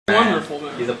wonderful,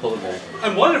 man. He's a pullable.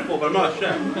 I'm wonderful, but I'm not a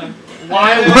chef.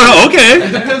 Why? Okay.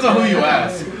 It depends on who you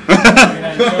ask.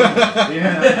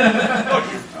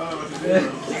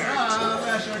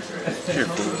 Here,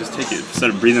 fool, just take it. Instead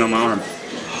of breathing on my arm.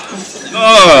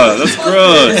 Oh, that's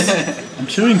gross. I'm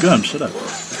chewing gum. Shut up.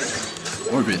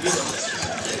 Orbits.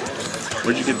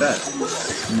 Where'd you get that?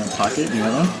 In my pocket. You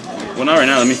want one? Well, not right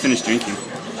now. Let me finish drinking.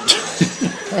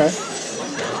 Alright.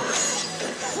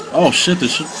 Oh shit,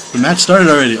 the match started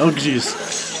already. Oh jeez.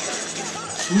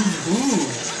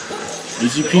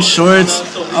 EGP Shords.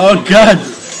 Oh god.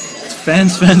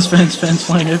 Fans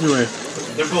flying everywhere.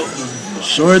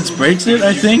 Shords breaks it,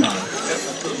 I think.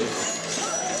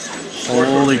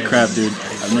 Holy crap, dude.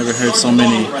 I've never heard so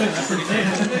many.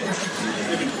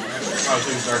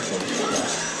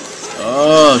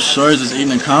 Oh, Shords is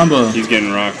eating a combo. He's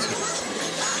getting rocked.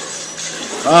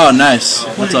 Oh, nice.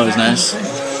 That's always nice.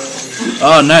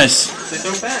 Oh, nice.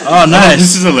 Oh, Oh, nice.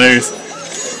 this is hilarious.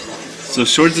 So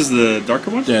Shorts is the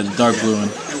darker one? Yeah, the dark blue one.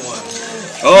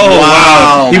 Oh,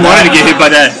 wow. He wanted to get hit by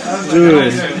that.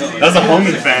 Dude. That's a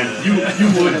homing fan. You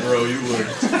would, bro. You would.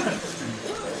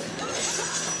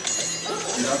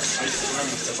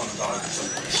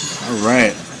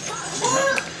 Alright.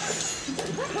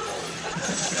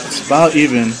 It's about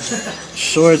even.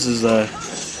 Shorts is I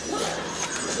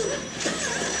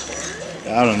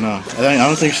don't know. I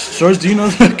don't think Shorts. Do you know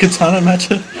the Kitana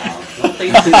matchup?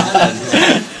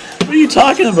 What are you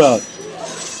talking about?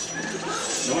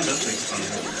 No one does play Kitana.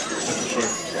 That's for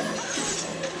sure.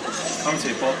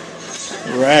 Commentate, Paul.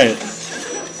 Right.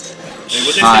 Hey,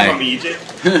 what they say about me, EJ?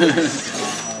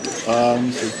 Let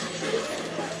me see.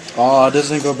 Oh, it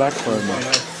doesn't go back far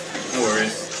enough. No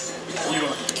worries.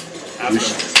 We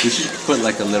should put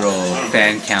like a little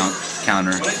fan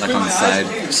counter like on the side.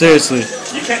 Seriously. You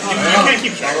can't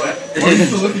keep track of that. Why are you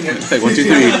still looking at Like 1, 2,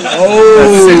 3. Oh!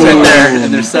 That's 6 right there,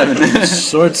 and there's 7.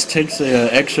 Shorts takes a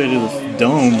X-ray to the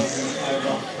dome.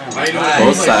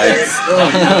 Both sides.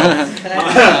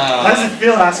 How does it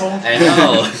feel, asshole? I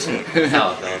know.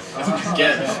 How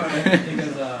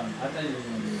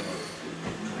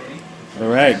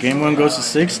Alright, game 1 goes to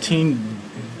 16.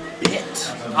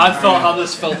 I felt how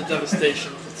this felt the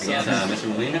devastation. Mr.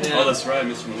 Molina? Oh, that's right,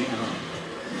 Mr. Molina.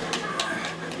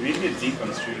 We need to get deep on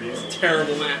the street, dude.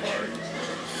 Terrible match.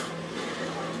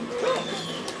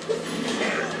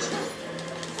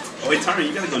 Oh, wait, Tara,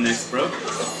 you gotta go next, bro.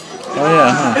 Oh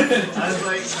yeah, huh?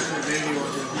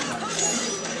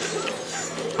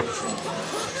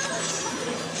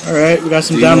 Alright, we got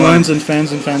some down ones and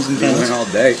fans and fans and We went fans. all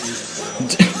day.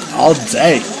 All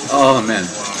day. Oh man.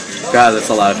 God, that's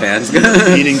a lot of fans.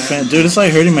 Eating fan. Dude, it's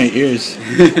like hurting my ears.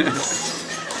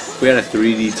 We had a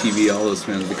 3D TV, all those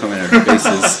fans would be coming at our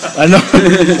faces. I know.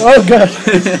 Oh god.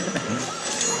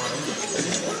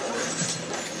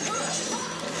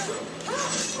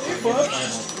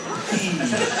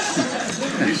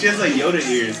 Dude, she has like Yoda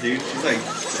ears, dude. She's like,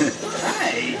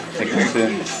 hi. I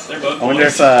wonder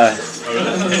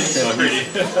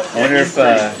if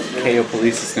KO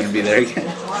Police is gonna be there again.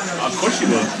 Of course she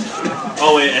will.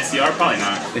 Oh wait, SDR? Probably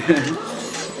not.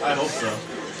 I hope so.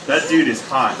 That dude is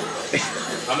hot.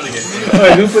 I'm gonna get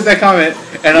Wait, who put that comment?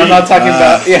 And I'm not talking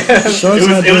about Shorts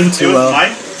not doing too well.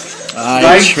 Mike.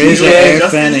 I trade the air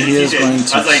Justin, fan and he is TJ. going I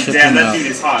was to like, chip damn, him that out. dude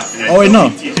is hot. And I Oh, wait,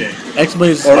 told no. TJ.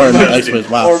 X-Blaze, Or or no, Mike. X-Blaze,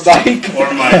 wow. Or Mike. Or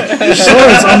Mike.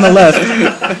 Shorts on the left,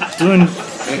 doing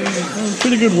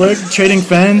pretty good work, trading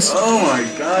fans, Oh my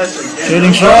gosh, again.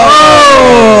 trading Shorts.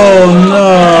 Oh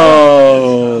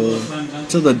no!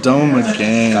 To the dome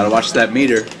again. Gotta watch that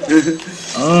meter.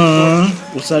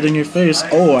 What's that in your face?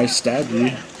 Oh, I stabbed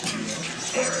you.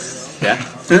 Yeah.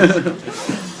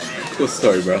 Cool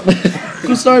story, bro.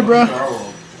 Cool story, bro.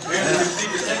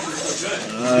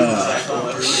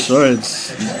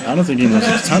 Shorts. I don't think he knows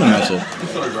his Kitana matchup.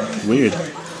 Weird.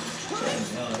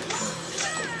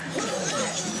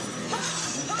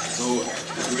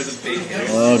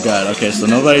 Oh god, okay, so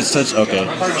nobody's touched. Okay.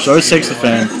 Shorts takes the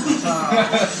fan.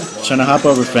 Trying to hop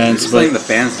over fans, Just letting but the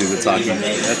fans do the talking.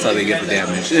 That's how they get the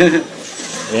damage.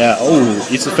 yeah, oh,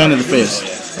 eats the fan in the face.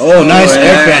 Oh, nice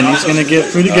air fan. He's gonna get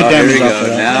pretty good damage Here we off of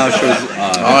go. that. Now Shorts.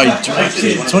 Oh, he drops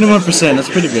it. 21%, that's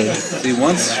pretty good. See,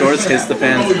 once Shorts hits the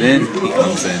fans, then he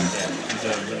comes in.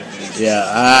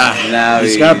 Yeah, Now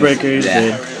he's got breaker, he's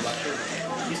yeah. good.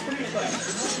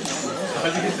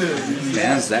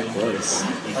 Fans that close.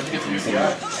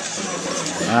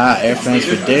 Air fans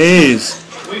for days.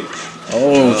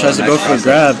 Oh, tries to go for a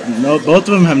grab. No, both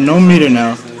of them have no meter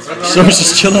now. Shorts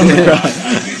just chilling on the ground.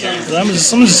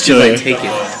 Someone's just chilling. Take it.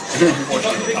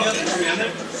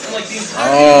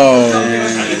 Oh,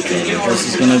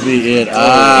 this is gonna be it.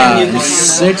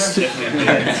 6.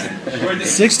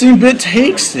 16-bit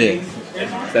takes it.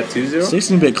 Is that 2-0?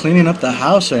 16-bit cleaning up the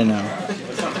house right now.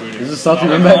 Is this salty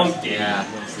run back? Yeah.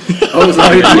 Oh, it's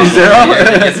already 3-0?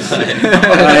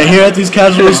 Alright, here at these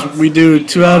casuals, we do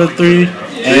 2 out of 3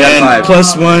 and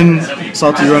plus 1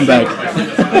 salty run back.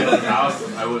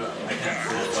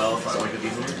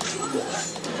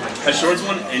 Has Shords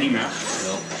won any match?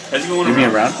 Has he won Give me a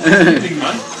round. I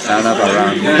don't know about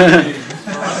round.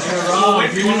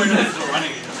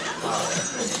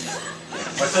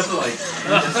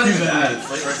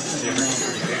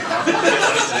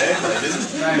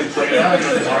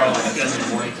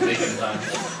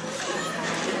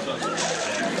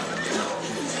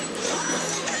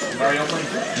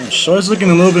 Short's looking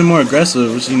a little bit more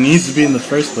aggressive, which he needs to be in the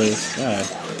first place. God.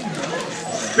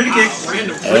 Pretty kick.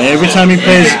 Every time he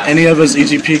plays any of us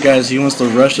EGP guys, he wants to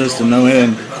rush us to no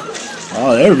end.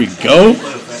 Oh, there we go.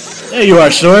 There you are,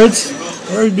 Shorts.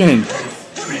 Where have you been?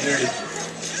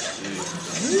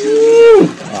 Woo.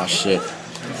 Oh, shit.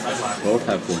 Both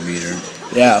have 4 meter.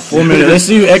 Yeah, 4 meter. Let's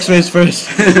do X-rays first.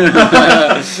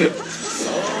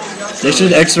 They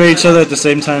should X-ray each other at the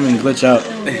same time and glitch out.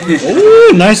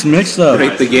 Ooh, nice mix-up.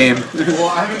 Break the game. Well,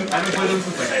 I haven't played them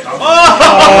since like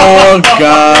Oh,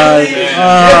 God.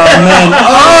 Oh, man.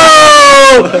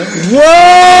 Oh!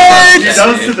 What? That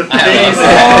was to the face.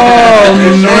 Oh,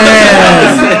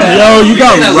 man. Yo, you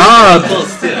got robbed.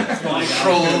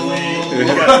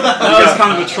 That was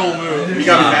kind of a troll move. We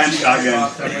got banned shotgun.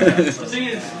 The thing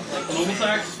is, like, normal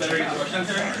attacks better against Russian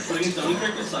characters, but against zoning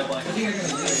characters, side black.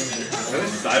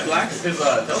 Side blacks? his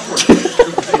teleport.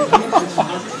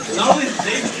 Not only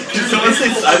they. Did someone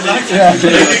say side blacks? Yeah.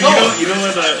 You know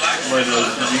where the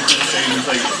Zeke was saying he's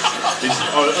like,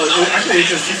 actually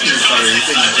it's just Zeke was sorry. He's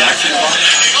saying Jackson box.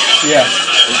 Yeah.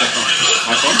 Where's that from?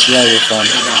 My phone? Yeah, you're fine.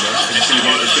 It's gonna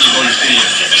go on your screen.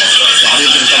 The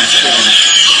audio's gonna sound straight on it.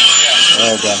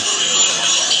 Oh, God.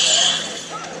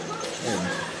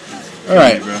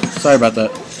 Alright, sorry about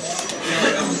that.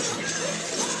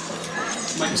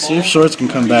 Let's see if Shorts can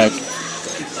come back.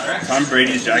 Tom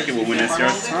Brady's jacket will win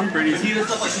SCR. Tom Brady's.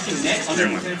 Never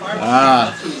mind.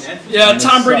 Ah. Yeah,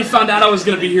 Tom Brady found out I was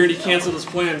going to be here and he canceled his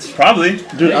plans. Probably.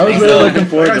 Dude, I was really looking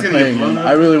forward to playing him.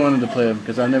 I really wanted to play him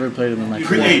because I've never played him in my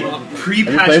career.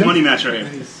 Pre-patch money match right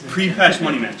here. Pre-patch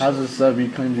money match. How's his sub? He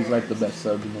claims he's like the best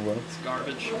sub in the world. It's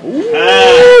garbage.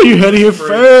 Ooh, you heard it here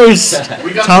first.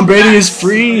 Tom Brady is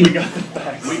free. We got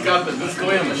the. Let's go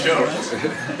in on the show.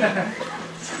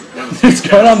 It's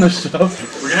going on the show.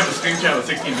 We're gonna have a screen chat with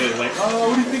 16-bit. Like,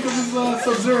 oh, what do you think of his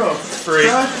Sub-Zero?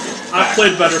 Free. I've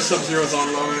played better Sub-Zeros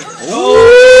online.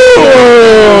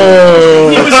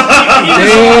 He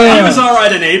was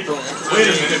alright in April.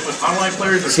 Wait a minute, but online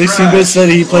players are 16-bit said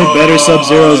he played better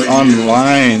Sub-Zeros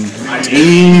online.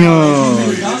 Damn.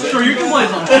 Sure, you can play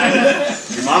online.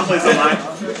 Your mom plays online.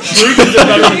 Sure, you can do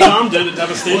better than Tom did at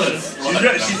Devastation.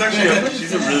 She's actually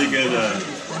she's a really good.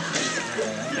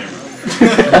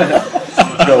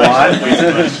 Go on.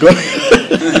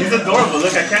 He's adorable.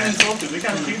 Look, I can't insult him. Look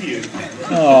how cute he is.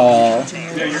 Aww.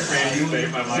 Yeah, you're crazy. You made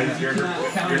my mind. You're her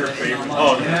favorite.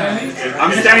 Oh,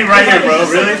 I'm standing right here, bro.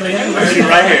 Really? I'm sitting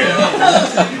right here.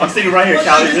 I'm sitting right here,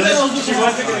 Callie. Really?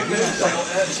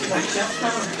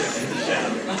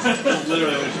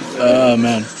 Oh,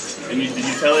 man. And did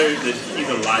you tell her that he's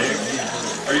a liar?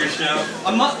 Are you a chef?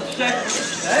 I'm not chef.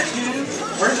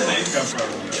 Where'd the name come from?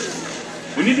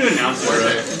 We need to announce it, bro.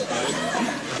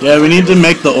 Yeah, we need to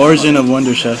make the origin of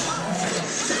Wonder Chef.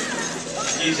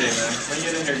 EJ, man. When you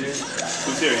get in here, dude.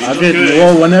 Who's here? I'll get,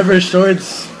 well, whenever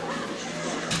Shorts.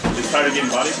 Just tired of getting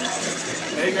bodied?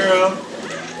 Hey, girl.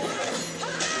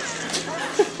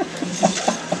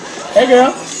 Hey,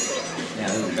 girl. Yeah,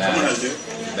 this is I don't know how bad. to do it.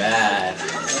 Bad.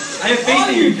 I have faith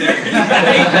in you, Derek. I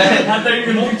thought you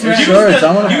were going to Shorts, I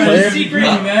want to play. secret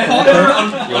man. conqueror on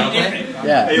You wanna play? Infinite.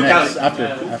 Yeah, Hey, next, Callie. after.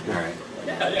 Alright.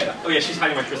 Oh yeah, she's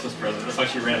hiding my Christmas present. That's why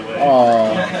she ran away.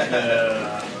 Oh.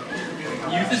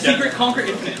 Use the secret conquer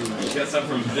Infinite. She got some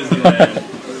from Disneyland.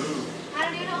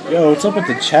 Yo, what's up with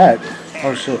the chat?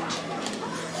 Oh, shit.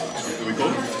 Are we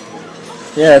cool?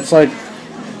 Yeah, it's like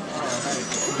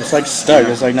stuck.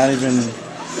 It's like not even.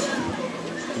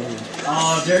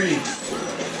 Oh, dirty.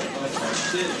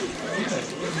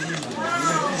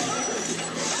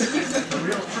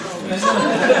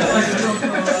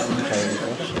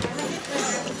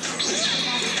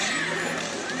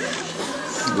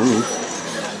 Ooh.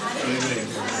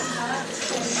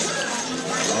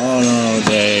 Oh no,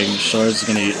 dang. Shorts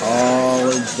gonna eat all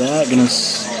of that.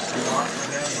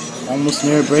 Almost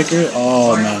near a breaker.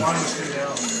 Oh man.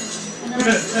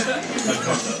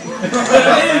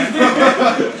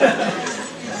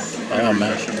 Oh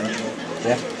man.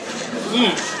 Yeah.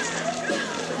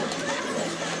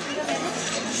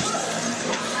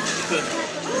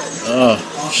 Oh,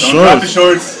 Don't drop the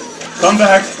Shords. shorts. Come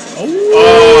back. Oh,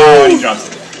 Oh, he drops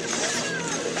it.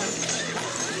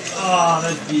 Oh,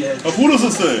 that's BS. A puro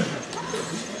sosu.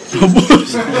 oh,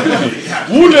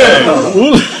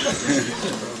 Wule.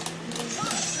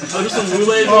 Oh, there's some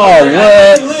roulette.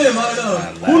 what?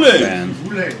 Wule. Man.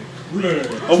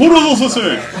 A puro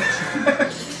sosu.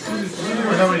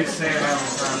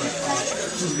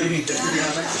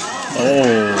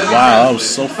 Oh, wow, that was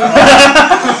so fun.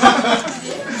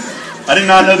 I did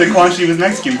not know that Quan Chi was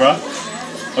Mexican, bro.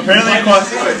 Apparently,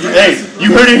 hey,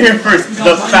 you heard it here first.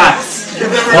 The facts.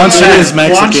 Quan Chi is Quan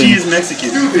Chi Mexican. is Mexican.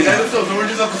 Dude, the episode, so we're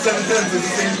just up to 7 cents. It's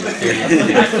the same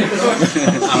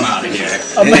thing. I'm out of here.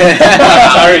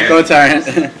 Tyrant, go Tyrant.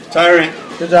 Tyrant.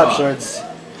 Good job, Shorts.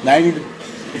 Now you need to...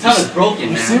 It's how it's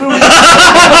broken, man.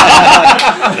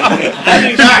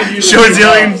 Shorts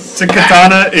yelling to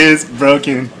Kitana is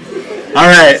broken.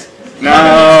 Alright.